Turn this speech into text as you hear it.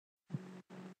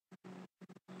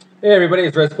Hey everybody,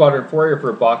 it's Redsquadron4 here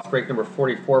for box break number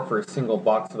 44 for a single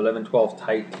box of 1112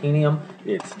 titanium.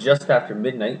 It's just after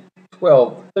midnight,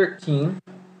 12:13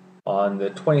 on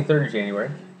the 23rd of January.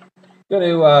 Going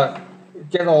to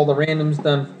get all the randoms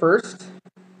done first.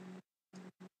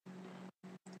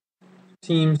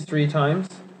 Teams 3 times.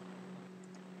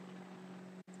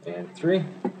 And 3.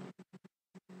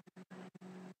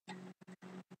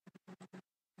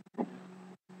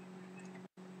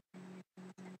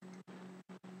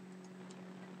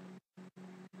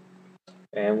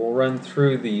 And we'll run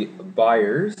through the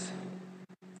buyers.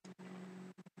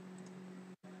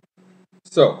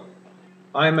 So,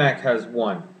 iMac has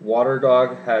 1,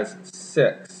 Waterdog has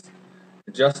 6,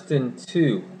 Justin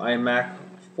 2, iMac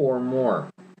 4 more,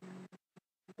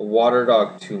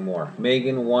 Waterdog 2 more,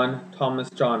 Megan 1, Thomas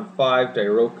John 5,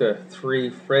 Diroka 3,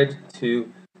 Fred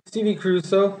 2, Stevie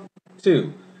Crusoe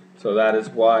 2. So that is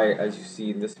why, as you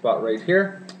see in this spot right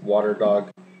here,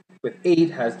 Waterdog with 8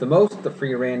 has the most. The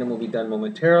free random will be done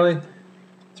momentarily.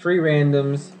 3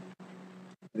 randoms,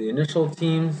 the initial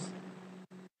teams.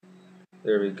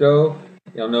 There we go.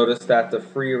 You'll notice that the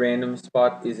free random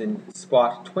spot is in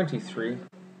spot 23.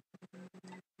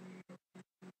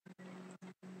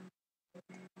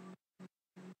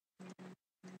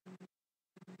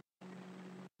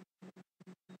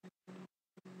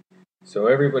 So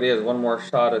everybody has one more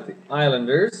shot at the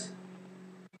Islanders.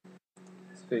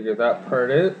 Let's figure that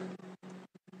part out.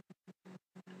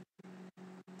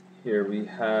 Here we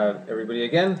have everybody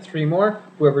again, 3 more.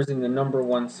 Whoever's in the number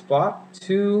 1 spot,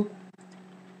 2.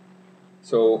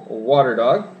 So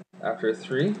Waterdog after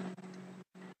 3.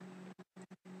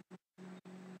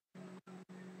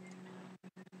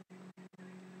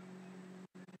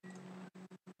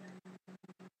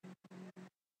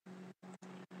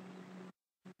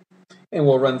 And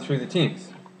we'll run through the teams.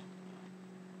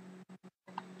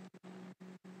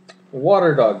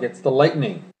 Waterdog gets the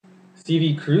Lightning.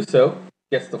 Stevie Crusoe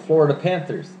gets the Florida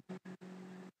Panthers.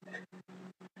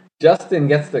 Justin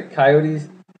gets the Coyotes.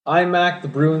 iMac the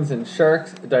Bruins and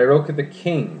Sharks. Diroka the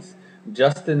Kings.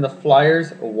 Justin the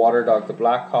Flyers. Waterdog the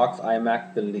Blackhawks.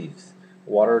 iMac the Leafs.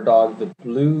 Waterdog the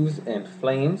Blues and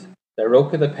Flames.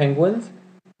 Diroka the Penguins.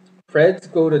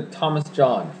 Freds go to Thomas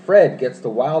John. Fred gets the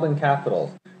Wild and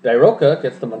Capitals. Diroka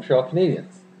gets the Montreal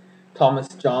Canadiens. Thomas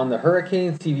John the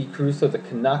Hurricanes. Stevie Crusoe the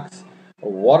Canucks.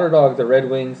 Waterdog the Red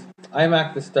Wings.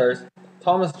 iMac the Stars.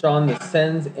 Thomas John the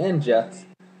Sens and Jets.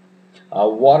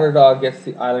 Waterdog gets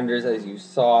the Islanders, as you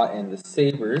saw, and the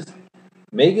Sabres.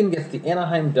 Megan gets the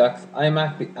Anaheim Ducks.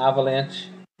 iMac the Avalanche.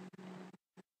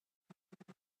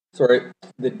 Sorry,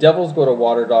 the Devils go to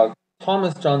Waterdog.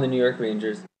 Thomas John the New York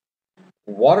Rangers.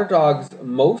 Waterdog's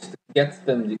most gets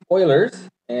them the Oilers,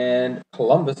 and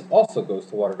Columbus also goes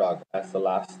to Waterdog as the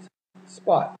last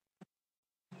spot.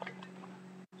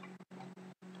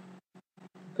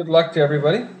 Good luck to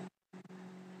everybody.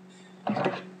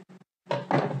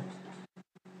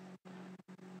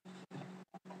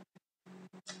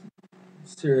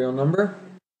 Serial number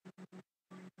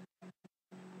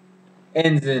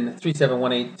ends in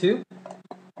 37182.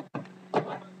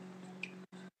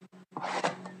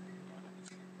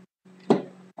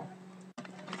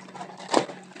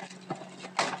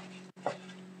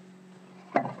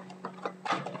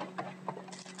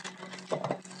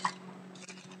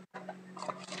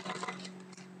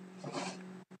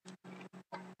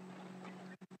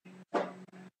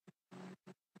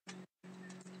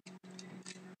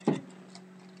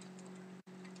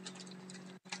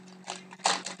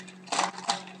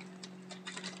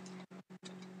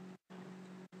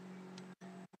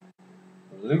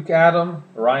 Luke Adam,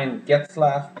 Ryan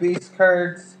Getzlaff base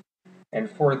cards. And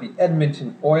for the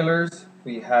Edmonton Oilers,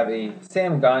 we have a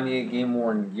Sam Gagner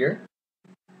game-worn gear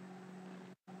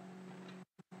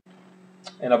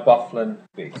and a Bufflin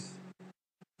base.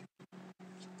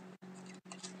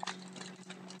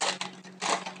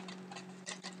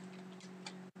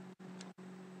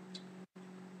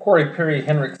 Corey Perry,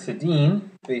 Henrik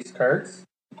Sedin base cards,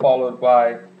 followed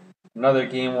by another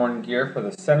game-worn gear for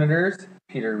the Senators,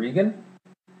 Peter Regan.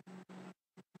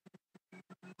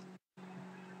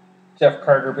 Jeff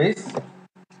Carter base.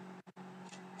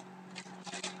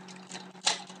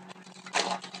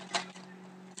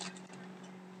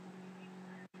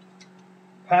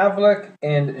 Pavlik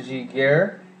and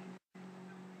Giguère.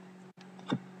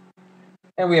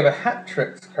 And we have a hat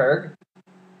tricks card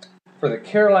for the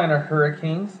Carolina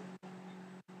Hurricanes,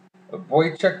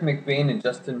 Wojciech McBain and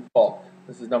Justin Falk.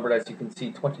 This is numbered, as you can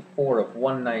see, 24 of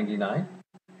 199.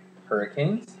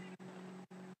 Hurricanes.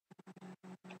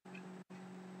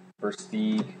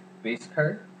 Versteeg base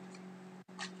card.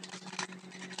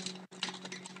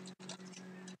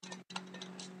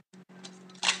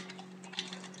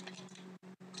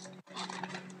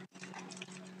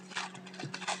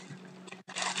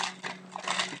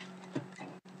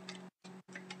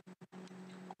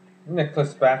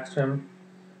 Nicholas Backstrom.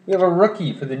 We have a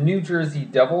rookie for the New Jersey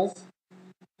Devils,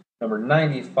 number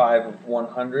 95 of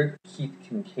 100, Keith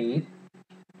Kincaid.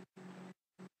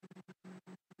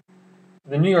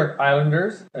 The New York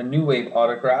Islanders, a New Wave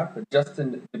autograph,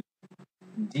 Justin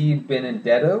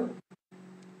DiBenedetto.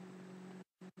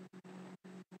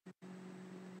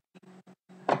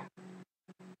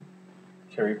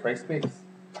 Carey Price base.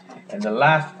 And the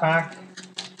last pack,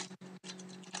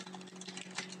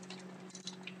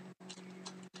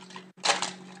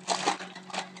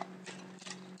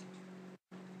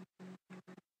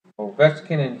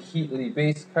 Ovechkin and Heatley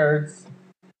base cards,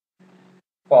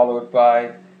 followed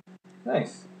by,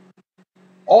 nice,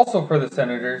 also for the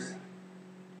Senators,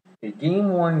 a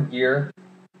game-worn gear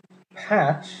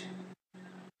patch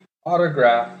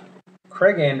autograph,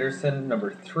 Craig Anderson,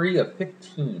 number 3 of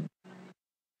 15.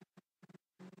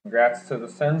 Congrats to the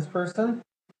Sens person.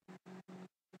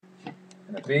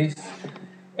 And a base.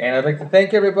 And I'd like to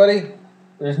thank everybody.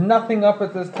 There's nothing up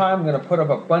at this time. I'm going to put up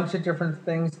a bunch of different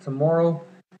things tomorrow.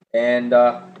 And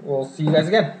we'll see you guys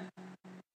again.